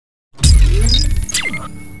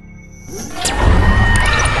Hello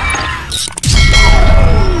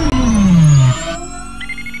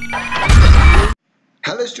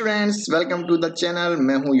students, welcome to the channel.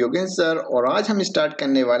 मैं हूं Yogendra sir और आज हम स्टार्ट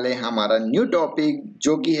करने वाले हैं हमारा न्यू टॉपिक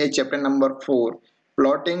जो कि है chapter number 4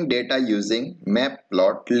 plotting data using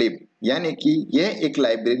मैपप्लॉटलिब। यानी कि यह एक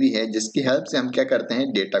लाइब्रेरी है जिसकी हेल्प से हम क्या करते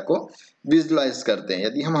हैं, डेटा को विजुलाइज करते हैं।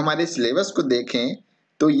 यदि हम हमारे सिलेबस को देखें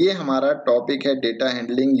तो ये हमारा टॉपिक है डेटा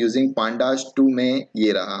हैंडलिंग यूजिंग पांडास 2 में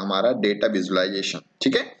ये रहा हमारा डेटा विजुलाइजेशन।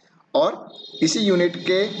 ठीक है, और इसी यूनिट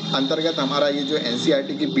के अंतर्गत हमारा ये जो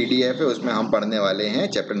एनसीईआरटी की पीडीएफ है उसमें हम पढ़ने वाले हैं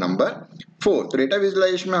चैप्टर नंबर 4। तो डेटा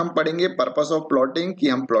विजुलाइजेशन में हम पढ़ेंगे पर्पस ऑफ प्लॉटिंग, कि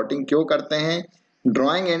हम प्लॉटिंग क्यों करते हैं,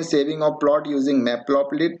 drawing and saving of plot using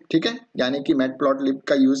matplotlib. ठीक है, यानी कि मैटप्लॉटलिब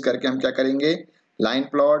का यूज करके हम क्या करेंगे, line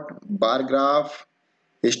plot, bar graph,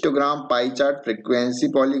 histogram, pie chart, frequency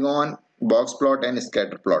polygon, box plot and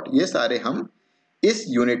scatter plot, ये सारे हम इस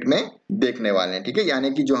यूनिट में देखने वाले हैं। ठीक है, यानी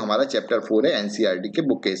कि जो हमारा चैप्टर 4 है एनसीईआरटी के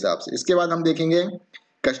बुक के हिसाब से। इसके बाद हम देखेंगे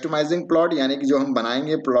कस्टमाइजिंग प्लॉट, यानी कि जो हम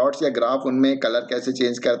बनाएंगे प्लॉट्स या ग्राफ, उनमें कलर कैसे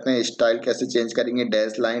चेंज करते हैं, स्टाइल कैसे चेंज करेंगे,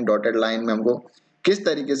 डैश लाइन, डॉटेड लाइन में हमको किस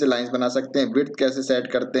तरीके से लाइंस बना सकते हैं, विड्थ कैसे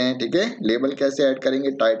सेट करते हैं, ठीक है, लेबल कैसे ऐड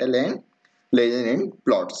करेंगे, title and legend in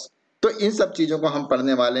plots. तो इन सब चीजों को हम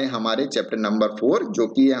पढ़ने वाले हैं हमारे चैप्टर नंबर 4 जो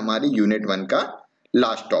कि है हमारी यूनिट 1 का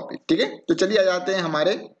लास्ट टॉपिक। ठीक है, तो चलिए आ जाते हैं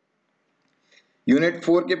हमारे यूनिट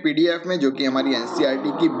 4 के पीडीएफ में जो कि हमारी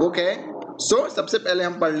एनसीईआरटी की बुक है। सबसे पहले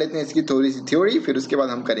हम पढ़ लेते हैं इसकी थोड़ी सी थ्योरी, फिर उसके बाद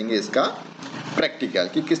हम करेंगे इसका प्रैक्टिकल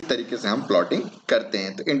कि किस तरीके से हम प्लॉटिंग करते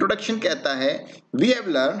हैं। तो इंट्रोडक्शन कहता है, we have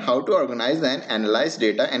learn how to organise and analyse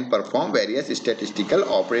data and perform various statistical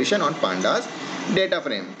operation on pandas data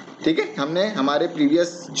frame. ठीक है, हमने हमारे प्रीवियस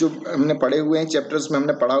जो हमने पढ़े हुए हैं चैप्टर्स में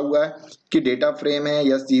हमने पढ़ा हुआ है कि डेटा फ्रेम है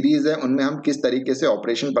या सीरीज है, उनमें हम किस तरीके से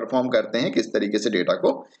ऑपरेशन परफॉर्म करते हैं, किस तरीके से डेटा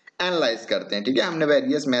को एनालाइज करते हैं। ठीक है, हमने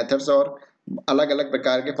वेरियस मेथड्स और अलग अलग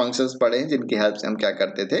प्रकार के फंक्शंस पढ़े हैं जिनकी हेल्प से हम क्या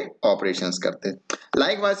करते थे, ऑपरेशंस करते थे।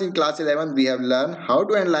 Likewise in class 11 we have learn how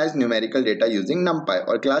to analyse numerical data using नमपाई।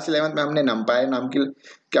 और क्लास 11 में हमने नमपाई नाम की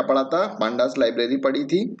क्या पढ़ा था, पांडास लाइब्रेरी पढ़ी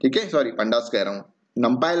थी। ठीक है, सॉरी पांडास कह रहा हूँ,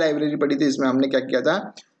 नमपाई लाइब्रेरी पढ़ी थी। इसमें हमने क्या किया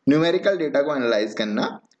था, न्यूमेरिकल डेटा को एनालाइज करना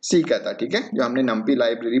सीखा था। ठीक है, जो हमने नमपी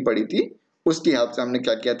लाइब्रेरी पढ़ी थी उसकी हेल्प से हमने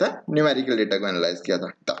क्या किया था, न्यूमेरिकल डेटा को एनालाइज किया था।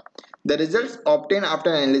 The results obtained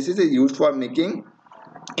after analysis is used for making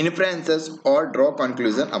inferences or draw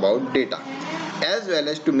conclusion about data as well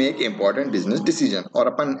as to make important business decision। और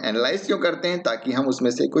अपन एनालाइज क्यों करते हैं, ताकि हम उसमें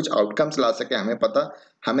से कुछ आउटकम्स ला सके। हमें पता,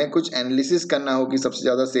 हमें कुछ एनालिसिस करना हो कि सबसे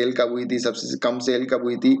ज्यादा सेल कब हुई थी, सबसे कम सेल कब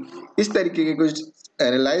हुई थी, इस तरीके के कुछ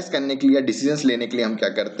एनालाइज करने के लिए या डिसीजंस लेने के लिए हम क्या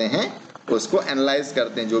करते हैं, उसको एनालाइज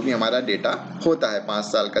करते हैं। जो भी हमारा डेटा होता है 5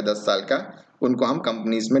 साल का, 10 साल का, उनको हम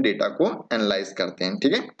कंपनीज में डेटा को एनालाइज करते हैं।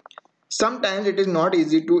 ठीक है, sometimes it is not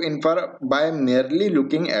easy to infer by merely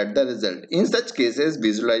looking at the result. In such cases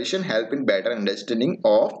visualization help in better understanding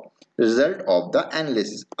of result of the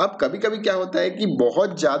analysis। अब कभी कभी क्या होता है कि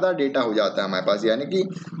बहुत ज्यादा डेटा हो जाता है हमारे पास, यानी कि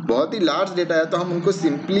बहुत ही लार्ज डेटा है, तो हम उनको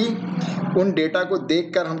सिंपली उन डेटा को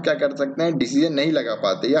देखकर हम क्या कर सकते हैं, डिसीजन नहीं लगा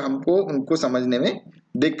पाते या हमको उनको समझने में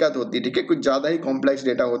दिक्कत होती है। ठीक है, कुछ ज्यादा ही कॉम्प्लेक्स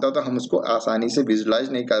डेटा होता है तो हम उसको आसानी से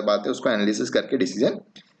विजुलाइज नहीं कर पाते, उसको एनालिसिस करके डिसीजन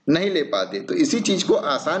नहीं ले पाते। तो इसी चीज को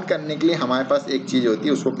आसान करने के लिए हमारे पास एक चीज होती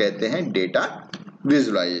है, उसको कहते हैं डेटा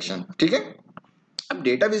विजुलाइजेशन। ठीक है, अब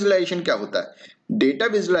डेटा विजुलाइजेशन क्या होता है, डेटा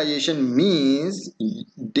विजुलाइजेशन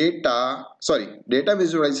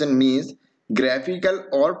मीन्स ग्राफिकल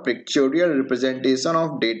और pictorial representation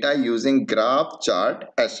of data using graph, chart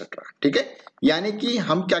etcetera. ठीक है, यानी कि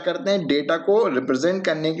हम क्या करते हैं, डेटा को रिप्रेजेंट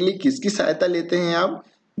करने के लिए किसकी सहायता लेते हैं आप,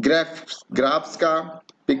 ग्राफ्स का,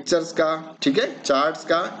 पिक्चर्स का, ठीक है, चार्ट्स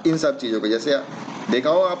का, इन सब चीजों को। जैसे देखा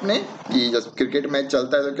हो आपने कि जब क्रिकेट मैच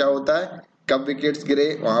चलता है तो क्या होता है, कब विकेट्स गिरे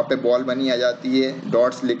वहां पे बॉल बनी आ जाती है,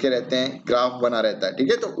 डॉट्स लिखे रहते हैं, ग्राफ बना रहता है।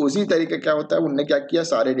 ठीक है, तो उसी तरीके क्या होता है, उनने क्या किया,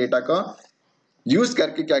 सारे डेटा का यूज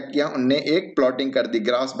करके क्या किया, उनने एक प्लॉटिंग कर दी,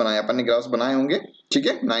 ग्राफ्स बनाए। अपन ने ग्राफ्स बनाए होंगे, ठीक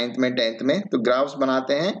है, 9th में 10th में, तो ग्राफ्स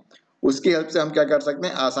बनाते हैं। उसकी हेल्प से हम क्या कर सकते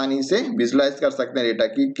हैं, आसानी से विजुलाइज कर सकते हैं डेटा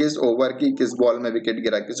की, किस ओवर की किस बॉल में विकेट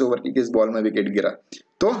गिरा, किस ओवर की किस बॉल में विकेट गिरा।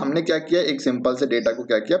 तो हमने क्या किया, एक सिंपल से डेटा को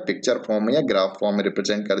क्या किया, पिक्चर फॉर्म में या ग्राफ फॉर्म में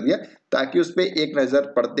रिप्रेजेंट कर दिया, ताकि उस पर एक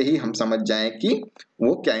नजर पड़ते ही हम समझ जाएं कि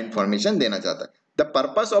वो क्या इंफॉर्मेशन देना चाहता है। The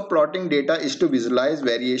purpose of plotting data is to visualise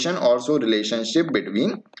variation also relationship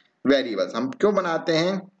between variables. हम क्यों बनाते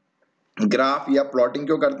हैं ग्राफ या प्लॉटिंग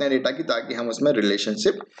क्यों करते हैं डेटा की, ताकि हम उसमें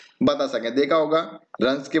रिलेशनशिप बता सकें। देखा होगा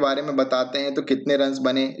रन्स के बारे में बताते हैं तो कितने रन्स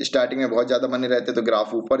बने, स्टार्टिंग में बहुत ज्यादा बने रहते हैं तो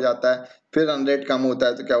ग्राफ ऊपर जाता है, फिर रन रेट कम होता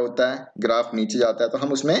है तो क्या होता है, ग्राफ नीचे जाता है। तो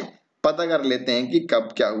हम उसमें पता कर लेते हैं कि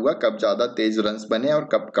कब क्या हुआ, कब ज्यादा तेज रन्स बने और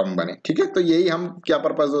कब कम बने। ठीक है, तो यही हम क्या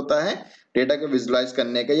पर्पस होता है डेटा को विजुलाइज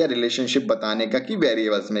करने का या रिलेशनशिप बताने का कि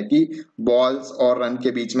वेरिएबल्स में कि बॉल्स और रन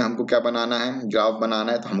के बीच में हमको क्या बनाना है, ग्राफ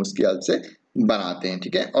बनाना है, तो हम उसकी हेल्प से बनाते हैं।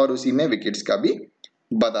 ठीक है, और उसी में विकेट्स का भी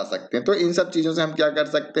बता सकते हैं। तो इन सब चीजों से हम क्या कर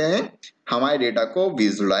सकते हैं, हमारे डेटा को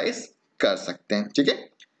विजुलाइज कर सकते हैं। ठीक है,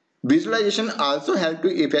 visualization also help to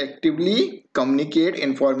effectively communicate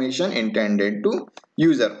information intended to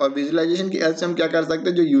user। और visualization की हेल्प से हम क्या कर सकते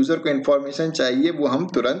हैं, जो यूजर को इंफॉर्मेशन चाहिए वो हम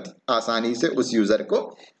तुरंत आसानी से उस यूजर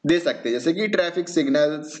को दे सकते हैं, जैसे कि traffic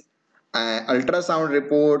signals, ultrasound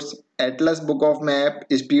reports, Atlas book of map,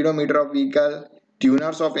 speedometer of vehicle,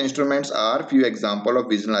 tuners of instruments are few example of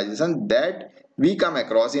visualisation that we come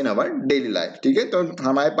across in our daily life. ठीक है, तो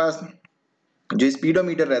हमारे पास जो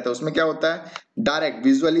स्पीडोमीटर रहता है उसमें क्या होता है, डायरेक्ट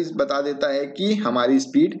विजुअली बता देता है कि हमारी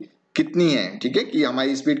स्पीड कितनी है। ठीक है, कि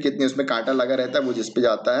हमारी स्पीड कितनी है, उसमें कांटा लगा रहता है, वो जिस पे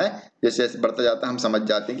जाता है जैसे जैसे बढ़ता जाता है हम समझ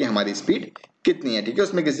जाते हैं कि हमारी स्पीड कितनी है। ठीक है,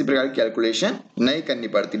 उसमें किसी प्रकार की कैलकुलेशन नहीं करनी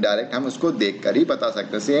पड़ती, डायरेक्ट हम उसको देख कर ही बता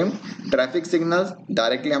सकते हैं। सेम ट्रैफिक सिग्नल्स,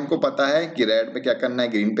 डायरेक्टली हमको पता है कि रेड पे क्या करना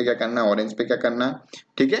है, ग्रीन पे क्या करना है, ऑरेंज पे क्या करना है।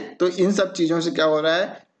 ठीक है, तो इन सब चीजों से क्या हो रहा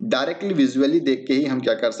है, डायरेक्टली विजुअली देख के ही हम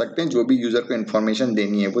क्या कर सकते हैं, जो भी यूजर को इन्फॉर्मेशन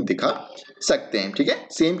देनी है वो दिखा सकते हैं। ठीक है,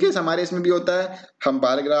 सेम केस हमारे इसमें भी होता है, हम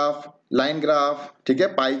बार ग्राफ, लाइन ग्राफ, ठीक है,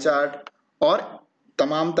 पाई चार्ट और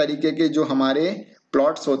तमाम तरीके के जो हमारे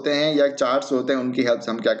प्लॉट्स होते हैं या चार्ट्स होते हैं उनकी हेल्प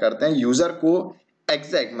से हम क्या करते हैं, यूजर को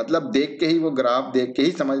एग्जैक्ट मतलब देख के ही, वो ग्राफ देख के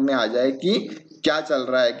ही समझ में आ जाए कि क्या चल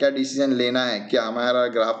रहा है, क्या डिसीजन लेना है, क्या हमारा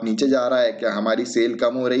ग्राफ नीचे जा रहा है, क्या हमारी सेल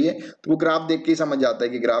कम हो रही है। तो वो ग्राफ देख के ही समझ जाता है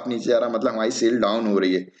कि ग्राफ नीचे जा रहा है मतलब हमारी सेल डाउन हो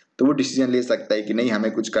रही है, तो वो डिसीजन ले सकता है कि नहीं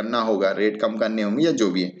हमें कुछ करना होगा, रेट कम करने होंगे या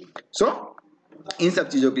जो भी है। सो इन सब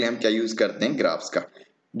चीजों के लिए हम क्या यूज करते हैं, ग्राफ्स का।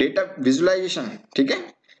 डेटा विजुअलाइजेशन, ठीक है,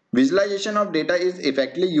 visualisation of data is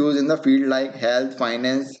effectively use in the field like health,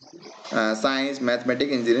 finance, science,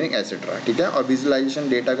 mathematics, engineering etcetera. ठीक है, और विजुअलाइजेशन,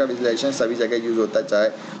 डेटा का विजुअलाइजेशन सभी जगह यूज होता है, चाहे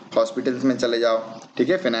हॉस्पिटल्स में चले जाओ, ठीक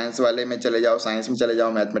है, फाइनेंस वाले में चले जाओ, साइंस में चले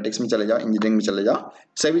जाओ, मैथमेटिक्स में चले जाओ, इंजीनियरिंग में चले जाओ,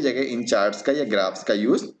 सभी जगह इन चार्ट्स का या ग्राफ्स का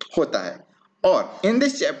यूज होता है। और in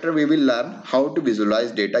this chapter we will learn how to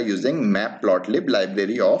visualise data using मैपप्लॉटलिब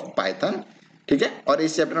library of Python. ठीक है, और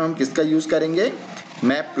इस चैप्टर में हम किसका यूज करेंगे,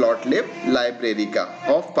 मैपप्लॉटलिब लाइब्रेरी का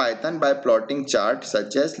of Python bye plotting chart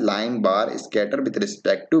such as line, bar, scatter with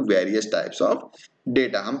respect to various types of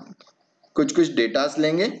data. हम कुछ डेटास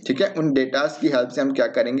लेंगे, ठीक है, उन डेटास की हेल्प से हम क्या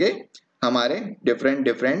करेंगे, हमारे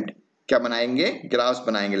डिफरेंट क्या बनाएंगे, ग्राफ्स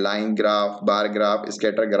बनाएंगे, line graph, bar graph,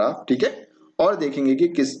 scatter graph. ठीक है, और देखेंगे कि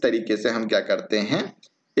किस तरीके से हम क्या करते हैं,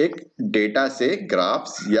 एक डेटा से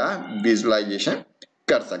ग्राफ्स या विजुअलाइजेशन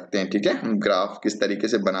कर सकते हैं। ठीक है, हम ग्राफ किस तरीके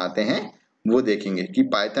से बनाते हैं वो देखेंगे कि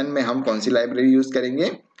पाइथन में हम कौन सी लाइब्रेरी यूज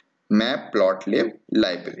करेंगे, मैपप्लॉटलिब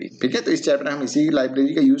लाइब्रेरी। ठीक है, तो इस चैप्टर में हम इसी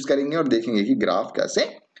लाइब्रेरी का यूज करेंगे और देखेंगे कि ग्राफ कैसे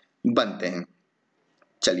बनते हैं।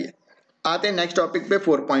 चलिए आते हैं नेक्स्ट टॉपिक पे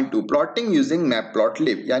 4.2 प्लॉटिंग यूजिंग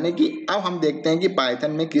मैपप्लॉटलिब, यानी कि अब हम देखते हैं कि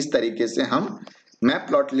पाइथन में किस तरीके से हम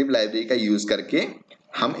मैपप्लॉटलिब लाइब्रेरी का यूज करके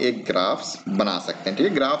हम एक ग्राफ्स बना सकते हैं। ठीक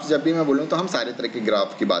है, ग्राफ्स जब भी मैं बोलूं तो हम सारे तरह के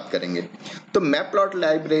ग्राफ की बात करेंगे। तो मैपप्लॉट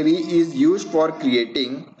library is used for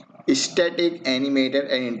creating static, animated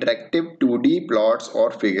and interactive 2D plots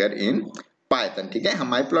और फिगर इन पाइथन। ठीक है,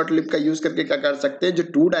 हम मैपप्लॉटलिब का यूज करके क्या कर सकते हैं, जो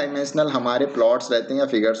 2 डायमेंशनल हमारे प्लॉट्स रहते हैं या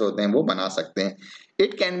फिगर्स होते हैं वो बना सकते हैं।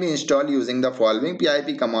 It can be install using the following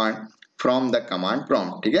PIP command from the command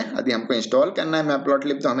prompt. ठीक है, यदि हमको इंस्टॉल करना है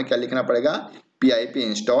मैपप्लॉटलिब तो हमें क्या लिखना पड़ेगा, PIP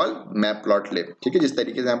इंस्टॉल मैपप्लॉटलिब। ठीक है, जिस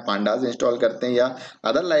तरीके से हम पांडास इंस्टॉल करते हैं या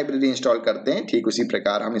अदर लाइब्रेरी इंस्टॉल करते हैं, ठीक उसी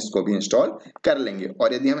प्रकार हम इसको भी इंस्टॉल कर लेंगे।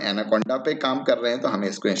 और यदि हम एनाकोंडा पे काम कर रहे हैं तो हमें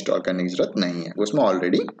इसको इंस्टॉल करने की जरूरत नहीं है, उसमें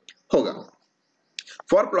ऑलरेडी होगा।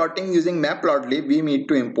 For plotting using Matplotlib, we need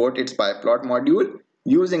to import its Pyplot module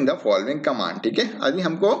using the following command। ठीक है, यदि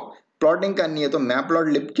हमको प्लॉटिंग करनी है तो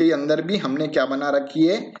मैपप्लॉटलिब के अंदर भी हमने क्या बना रखी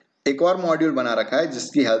है, एक और मॉड्यूल बना रखा है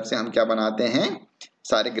जिसकी हेल्प से हम क्या बनाते हैं,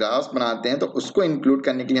 सारे ग्राफ्स बनाते हैं। तो उसको इंक्लूड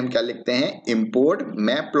करने के लिए हम क्या लिखते हैं, import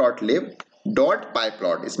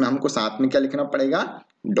matplotlib.pyplot। इसमें हमको साथ में क्या लिखना पड़ेगा,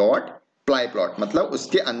 .pyplot, मतलब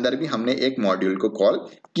उसके अंदर भी हमने एक मॉड्यूल को कॉल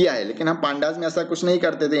किया है। लेकिन हम पांडास में ऐसा कुछ नहीं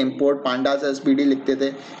करते थे, इंपोर्ट पांडास एसपीडी लिखते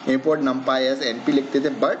थे, इंपोर्ट numpy एस एनपी लिखते थे,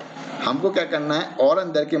 बट हमको क्या करना है, और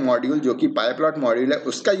अंदर के मॉड्यूल जो कि pyplot मॉड्यूल है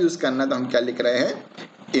उसका यूज करना है। तो हम क्या लिख रहे हैं,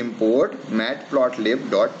 import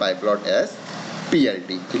matplotlib.pyplot as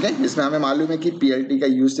PLT। ठीक है, जिसमें हमें मालूम है कि PLT का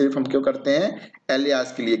यूज सिर्फ हम क्यों करते हैं,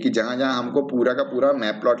 एलियास के लिए, कि जहां जहां हमको पूरा का पूरा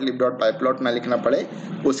मैपप्लॉटलिब.pyplot ना लिखना पड़े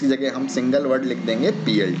उसकी जगह हम सिंगल वर्ड लिख देंगे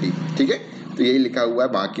PLT। ठीक है, तो यही लिखा हुआ है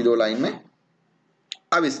बाकी 2 लाइन में।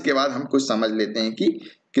 अब इसके बाद हम कुछ समझ लेते हैं कि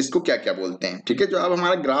किसको क्या क्या बोलते हैं। ठीक है, जो अब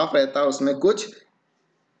हमारा ग्राफ रहता है उसमें कुछ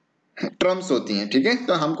टर्म्स होती हैं, ठीक है।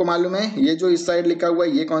 तो हमको मालूम है ये जो इस साइड लिखा हुआ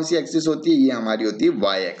है ये कौन सी एक्सिस होती है, ये हमारी होती है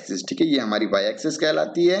वाई एक्सिस, ठीक है। ये हमारी वाई एक्सिस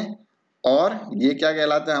कहलाती है। और ये क्या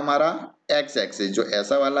कहलाता है हमारा एक्स एक्सिस, जो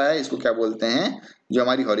ऐसा वाला है इसको क्या बोलते हैं, जो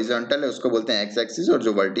हमारी हॉरिजॉन्टल है उसको बोलते हैं एक्स एक्सिस, और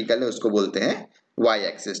जो वर्टिकल है उसको बोलते हैं वाई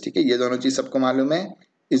एक्सिस, ठीक है। ये दोनों चीज सबको मालूम है।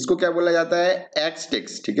 इसको क्या बोला जाता है, एक्स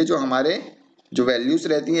टिक्स, ठीक है। जो हमारे जो वैल्यूज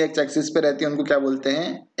रहती है एक्स एक्सिस पे रहती है उनको क्या बोलते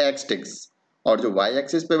हैं, एक्स टिक्स, और जो वाई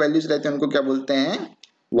एक्सिस पे वैल्यूज रहते हैं उनको क्या बोलते हैं,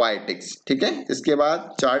 वाई टिक्स, ठीक है। इसके बाद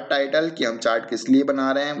चार्ट टाइटल, कि हम चार्ट किस लिए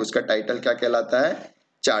बना रहे हैं, उसका टाइटल क्या कहलाता है,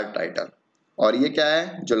 चार्ट टाइटल। और ये क्या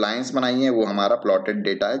है, जो लाइंस बनाई है वो हमारा प्लॉटेड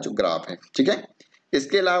डेटा है, जो ग्राफ है, ठीक है।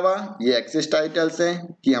 इसके अलावा ये एक्सिस टाइटल्स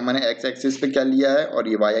हैं कि हमने एक्स एक्सिस पे क्या लिया है और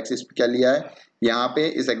ये वाई एक्सिस पे क्या लिया है। यहाँ पे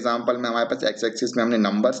इस एग्जांपल में हमारे पास एक्स एक्सिस में हमने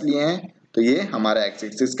नंबर्स लिए हैं, तो ये हमारा एक्स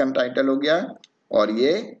एक्सिस का टाइटल हो गया। और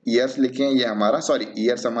ये ईयर्स लिखे हैं, ये हमारा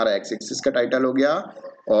ईयर्स हमारा एक्स एक्सिस का टाइटल हो गया,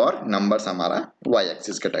 और नंबर्स हमारा वाई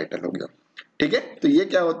एक्सिस का टाइटल हो गया, ठीक है। तो ये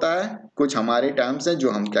क्या होता है, कुछ हमारे टर्म्स हैं जो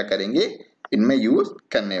हम क्या करेंगे इनमें यूज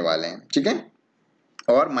करने वाले हैं, ठीक है।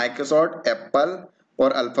 और माइक्रोसॉफ्ट, एप्पल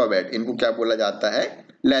और अल्फाबेट, इनको क्या बोला जाता है,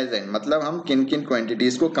 लेजेंड। मतलब हम किन किन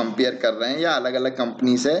क्वांटिटीज को कंपेयर कर रहे हैं या अलग अलग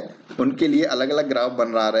कंपनी से उनके लिए अलग अलग ग्राफ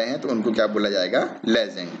बना रहे हैं, तो उनको क्या बोला जाएगा,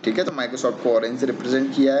 लेजेंड, ठीक है। तो माइक्रोसॉफ्ट को ऑरेंज से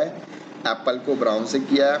रिप्रेजेंट किया है, एप्पल को ब्राउन से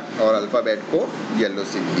किया है, और अल्फाबेट को येलो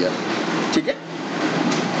से किया, ठीक है।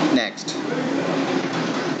 Next,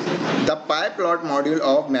 the Pyplot module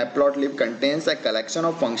of Matplotlib contains a collection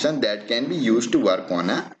of functions that can be used to work on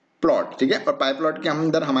a plot, ठीक है। और पाइप्लॉट के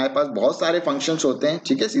अंदर हमारे पास बहुत सारे फंक्शंस होते हैं,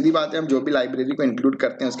 ठीक है। सीधी बात है, हम जो भी लाइब्रेरी को इंक्लूड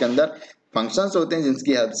करते हैं उसके अंदर फंक्शंस होते हैं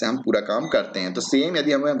जिसकी हेल्प से हम पूरा काम करते हैं। तो सेम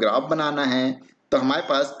यदि हमें ग्राफ बनाना है तो हमारे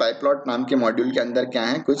पास पाइप्लॉट नाम के मॉड्यूल के अंदर क्या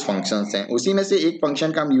है, कुछ फंक्शंस हैं। उसी में से एक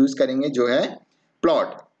फंक्शन का हम यूज करेंगे जो है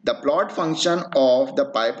plot. The plot function of the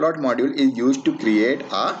पाइप्लॉट module is use to create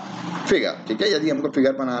a figure, ठीक है। यदि हमको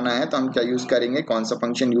फिगर बनाना है तो हम क्या यूज करेंगे, कौन सा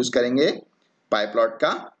फंक्शन यूज करेंगे, पाइप्लॉट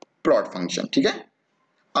का प्लॉट फंक्शन, ठीक है।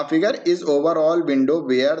 A figure is overall window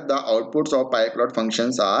where the outputs of pyplot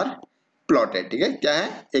functions are plotted, ठीक है। क्या है,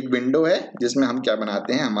 एक विंडो है जिसमें हम क्या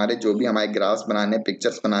बनाते हैं, हमारे जो भी हमारे ग्राफ्स बनाने,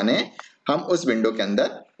 पिक्चर्स बनाने, हम उस विंडो के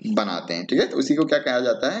अंदर बनाते हैं, ठीक है। तो उसी को क्या कहा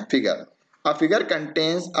जाता है, figure. A figure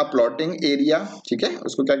contains a plotting area, ठीक है,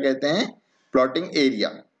 उसको क्या कहते हैं, plotting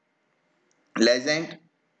area. Legend,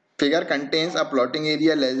 figure contains a plotting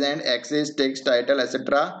area, legend, axis, text, title,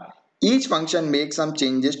 etc. Each function makes some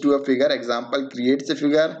changes to a figure. Example, creates a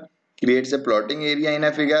figure, creates a plotting area in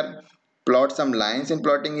a figure, plot some lines in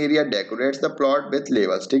plotting area, decorates the plot with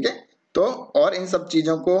labels, ठीक है। तो और इन सब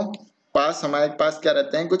चीजों को पास हमारे पास क्या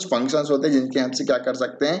रहते हैं, कुछ फंक्शंस होते हैं जिनके हम से क्या कर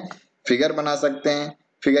सकते हैं, फिगर बना सकते हैं,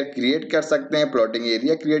 फिगर क्रिएट कर सकते हैं, प्लॉटिंग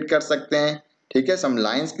एरिया क्रिएट कर सकते हैं, ठीक है, सम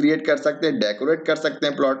लाइंस क्रिएट कर सकते हैं, डेकोरेट कर सकते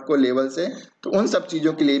हैं प्लॉट को लेवल से। तो उन सब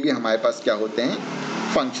चीज़ों के लिए भी हमारे पास क्या होते हैं,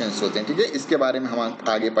 फंक्शंस होते हैं, ठीक है। इसके बारे में हम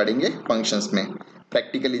आगे पढ़ेंगे फंक्शंस में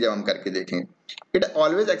प्रैक्टिकली जब हम करके देखेंगे। It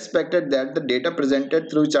always expected that the data presented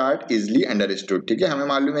through chart easily understood, ठीक है। हमें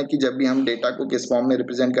मालूम है कि जब भी हम डेटा को किस फॉर्म में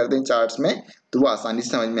रिप्रेजेंट करते हैं चार्ट्स में, तो वो आसानी से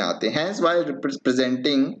समझ में आते हैं। Hence while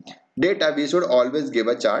presenting data we should always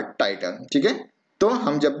give a chart title, ठीक है। तो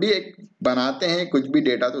हम जब भी एक बनाते हैं कुछ भी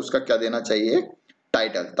डेटा, तो उसका क्या देना चाहिए,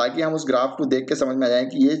 टाइटल, ताकि हम उस ग्राफ को देख के समझ में आ जाए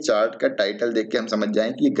कि ये चार्ट का टाइटल देख के हम समझ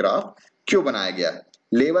जाएं कि ये ग्राफ क्यों बनाया गया।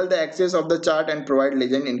 Label the access of the chart and provide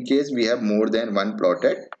legend in case we have more than one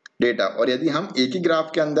plotted data. और यदि हम एक ही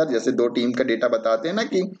ग्राफ के अंदर जैसे दो टीम का डेटा बताते हैं ना,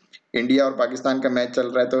 कि इंडिया और पाकिस्तान का मैच चल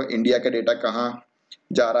रहा है, तो इंडिया का डेटा कहाँ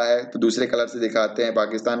जा रहा है, तो दूसरे कलर से दिखाते हैं,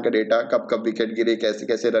 पाकिस्तान का डेटा कब कब विकेट गिरे, कैसे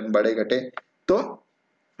कैसे रन बढ़े घटे, तो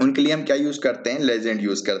उनके लिए हम क्या यूज करते हैं, लेजेंड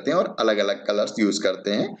यूज करते हैं, और अलग अलग कलर्स यूज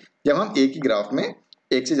करते हैं जब हम एक ही ग्राफ में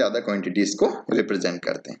एक से ज्यादा क्वांटिटीज को रिप्रेजेंट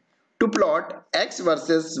करते हैं। To plot x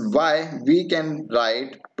versus y we can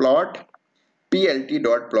write plot plt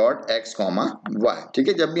dot plot x comma y, ठीक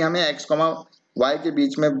है। जब भी हमें x कॉमा y के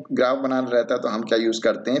बीच में ग्राफ बनाना रहता है तो हम क्या यूज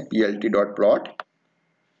करते हैं, plt dot plot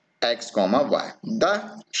x comma y। The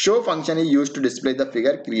show function is used to display the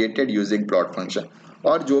figure created using plot function.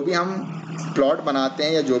 और जो भी हम प्लॉट बनाते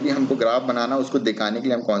हैं या जो भी हमको ग्राफ बनाना उसको दिखाने के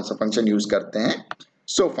लिए हम कौन सा फंक्शन यूज करते हैं,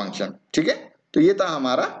 शो फंक्शन, ठीक है। तो ये था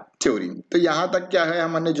हमारा थ्योरी। तो यहाँ तक क्या है,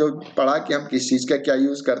 हमने जो पढ़ा कि हम किस चीज का क्या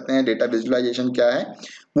यूज करते हैं, डेटा विजुअलाइजेशन क्या है,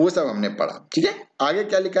 वो सब हमने पढ़ा, ठीक है। आगे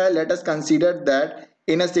क्या लिखा है, let us consider that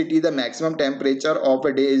in a city the maximum temperature of a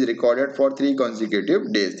day is recorded for 3 consecutive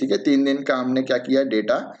days, ठीक है। 3 दिन का हमने क्या किया,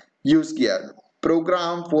 डेटा यूज किया।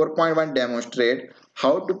 Programme 4.1 demonstrate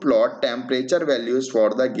how to plot temperature values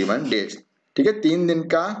for the given dates, ठीक है। 3 दिन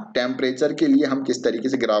का टेम्परेचर के लिए हम किस तरीके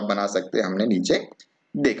से ग्राफ बना सकते हैं, हमने नीचे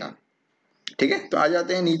देखा, ठीक है। तो आ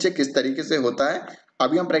जाते हैं नीचे किस तरीके से होता है।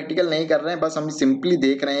 अभी हम प्रैक्टिकल नहीं कर रहे हैं, बस हम सिंपली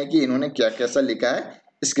देख रहे हैं कि इन्होंने क्या कैसा लिखा है,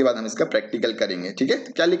 इसके बाद हम इसका प्रैक्टिकल करेंगे। ठीक है,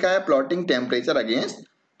 तो क्या लिखा है, प्लॉटिंग टेम्परेचर अगेंस्ट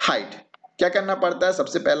हाइट। क्या करना पड़ता है,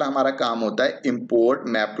 सबसे पहला हमारा काम होता है इंपोर्ट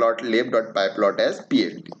मैटप्लॉटलिब.pyplot एज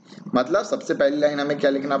plt। मतलब सबसे पहली लाइन हमें क्या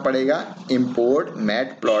लिखना पड़ेगा, इंपोर्ट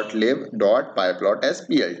मैटप्लॉटलिब.pyplot एज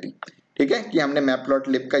plt। ठीक है, कि हमने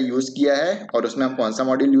मैटप्लॉटलिब का यूज किया है और उसमें हम कौन सा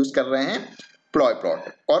मॉड्यूल यूज कर रहे हैं, प्लॉट,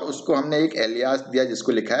 और उसको हमने एक एलियास दिया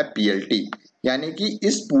जिसको लिखा है plt। यानी कि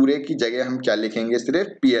इस पूरे की जगह हम क्या लिखेंगे, सिर्फ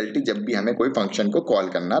plt जब भी हमें कोई फंक्शन को कॉल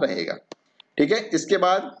करना रहेगा। ठीक है, इसके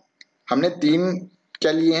बाद हमने तीन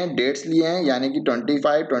क्या लिए हैं, डेट्स लिए हैं, यानी कि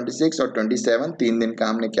 25, 26 और 27, 3 दिन का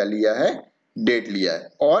हमने क्या लिया है, डेट लिया है।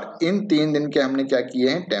 और इन 3 दिन के हमने क्या किए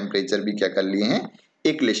हैं, टेम्परेचर भी क्या कर लिए हैं,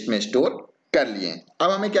 एक लिस्ट में स्टोर कर लिए हैं।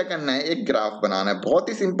 अब हमें क्या करना है, एक ग्राफ बनाना है। बहुत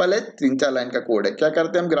ही सिंपल है, 3-4 लाइन का कोड है। क्या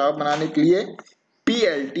करते हैं हम ग्राफ बनाने के लिए,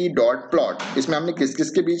 plt.plot, इसमें हमने किस किस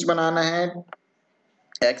के बीच बनाना है,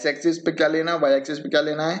 एक्स एक्सिस पे क्या लेना है, वाई एक्सिस पे क्या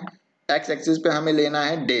लेना है। एक्स एक्सिस पे हमें लेना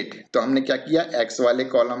है डेट, तो हमने क्या किया, एक्स वाले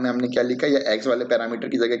कॉलम में हमने क्या लिखा, या एक्स वाले पैरामीटर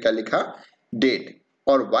की जगह क्या लिखा, डेट।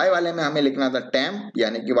 और वाई वाले में हमें लिखना था टेम्प,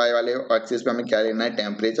 यानी कि वाई वाले एक्सिस पे हमें क्या लेना है,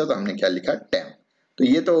 टेम्परेचर, तो हमने क्या लिखा, टेम्प। तो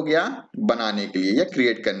ये तो हो गया बनाने के लिए या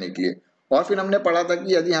क्रिएट करने के लिए। और फिर हमने पढ़ा था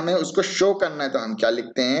कि यदि हमें उसको शो करना है तो हम क्या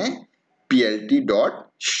लिखते हैं,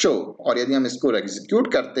 plt.show। और यदि हम इसको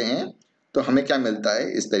एग्जीक्यूट करते हैं तो हमें क्या मिलता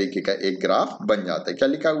है, इस तरीके का एक ग्राफ बन जाता है। क्या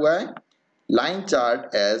लिखा हुआ है, line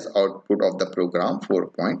chart as output of the programme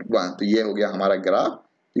 4.1। तो ये हो गया हमारा ग्राफ।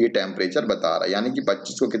 तो ये टेम्परेचर बता रहा है, यानी कि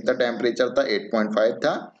 25 को कितना टेम्परेचर था, 8.5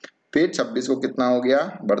 था। फिर 26 को कितना हो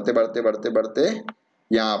गया, बढ़ते बढ़ते बढ़ते बढ़ते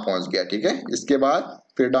यहाँ पहुंच गया। ठीक है, इसके बाद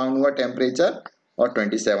फिर डाउन हुआ टेम्परेचर और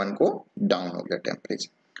 27 को डाउन हो गया टेम्परेचर।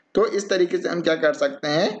 तो इस तरीके से हम क्या कर सकते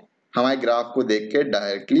हैं, हमारे ग्राफ को देख के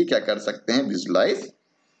डायरेक्टली क्या कर सकते हैं, विजुलाइज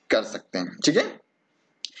कर सकते हैं। ठीक है,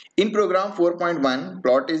 in program 4.1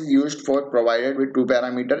 plot is used for provided with two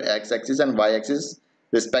parameter x axis and y axis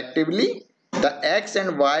respectively. The x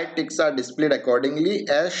and y ticks are displayed accordingly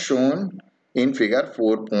as shown in figure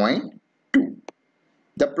 4.2.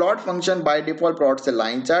 The plot function by default plots a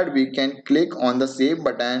line chart. We can click on the save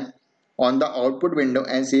button on the output window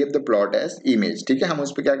and save the plot as image. ठीक है, हम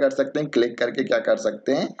उस पर क्या कर सकते हैं, click करके क्या कर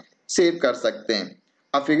सकते हैं, सेव कर सकते हैं।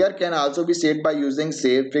 A figure can also be saved by using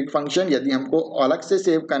save fig function. यदि हमको अलग से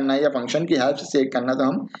सेव करना है या फंक्शन की हेल्प से सेव करना है तो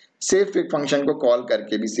हम save fig फंक्शन को कॉल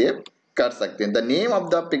करके भी सेव कर सकते हैं। The name of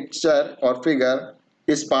the picture और figure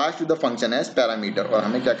is passed to the function as parameter। और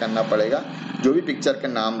हमें क्या करना पड़ेगा, जो भी पिक्चर का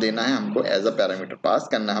नाम देना है हमको एज अ पैरामीटर पास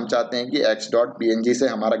करना है। हम चाहते हैं कि x.png से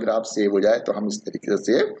हमारा ग्राफ सेव हो जाए, तो हम इस तरीके से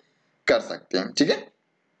सेव कर सकते हैं। ठीक है,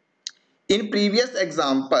 in previous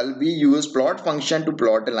example we use plot function to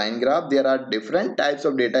plot a line graph. There are different types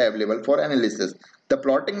of data available for analysis. The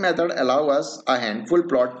plotting method allows us a handful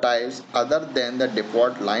plot types other than the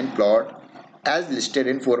default line plot as listed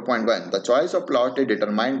in 4.1. The choice of plot is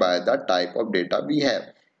determined by the type of data we have.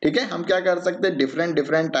 ठीक है, हम क्या कर सकते हैं,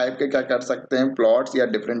 different type के क्या कर सकते हैं, प्लॉट्स या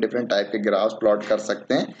डिफरेंट टाइप के ग्राफ्स प्लॉट कर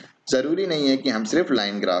सकते हैं। जरूरी नहीं है कि हम सिर्फ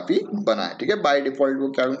लाइन ग्राफ ही बनाए। ठीक है, बाय डिफॉल्ट वो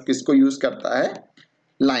क्या किसको यूज करता है,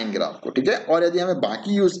 लाइन ग्राफ को। ठीक है, और यदि हमें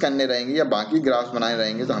बाकी यूज करने रहेंगे या बाकी ग्राफ्स बनाए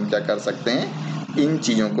रहेंगे तो हम क्या कर सकते हैं, इन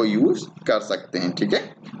चीजों को यूज कर सकते हैं। ठीक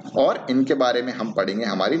है, और इनके बारे में हम पढ़ेंगे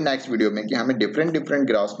हमारी नेक्स्ट वीडियो में कि हमें डिफरेंट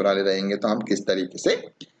ग्राफ्स बनाने रहेंगे तो हम किस तरीके से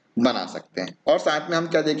बना सकते हैं। और साथ में हम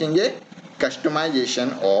क्या देखेंगे, कस्टमाइजेशन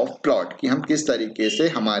ऑफ प्लॉट, कि हम किस तरीके से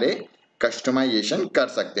हमारे कस्टमाइजेशन कर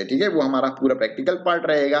सकते हैं। ठीक है, वो हमारा पूरा प्रैक्टिकल पार्ट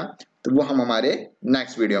रहेगा, तो वो हम हमारे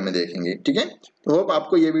नेक्स्ट वीडियो में देखेंगे। ठीक है, तो होप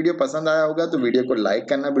आपको ये वीडियो पसंद आया होगा, तो वीडियो को लाइक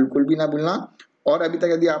करना बिल्कुल भी ना भूलना। और अभी तक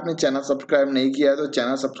यदि आपने चैनल सब्सक्राइब नहीं किया है तो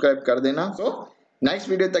चैनल सब्सक्राइब कर देना। तो नेक्स्ट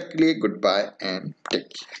वीडियो तक के लिए good bye and take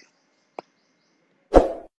care.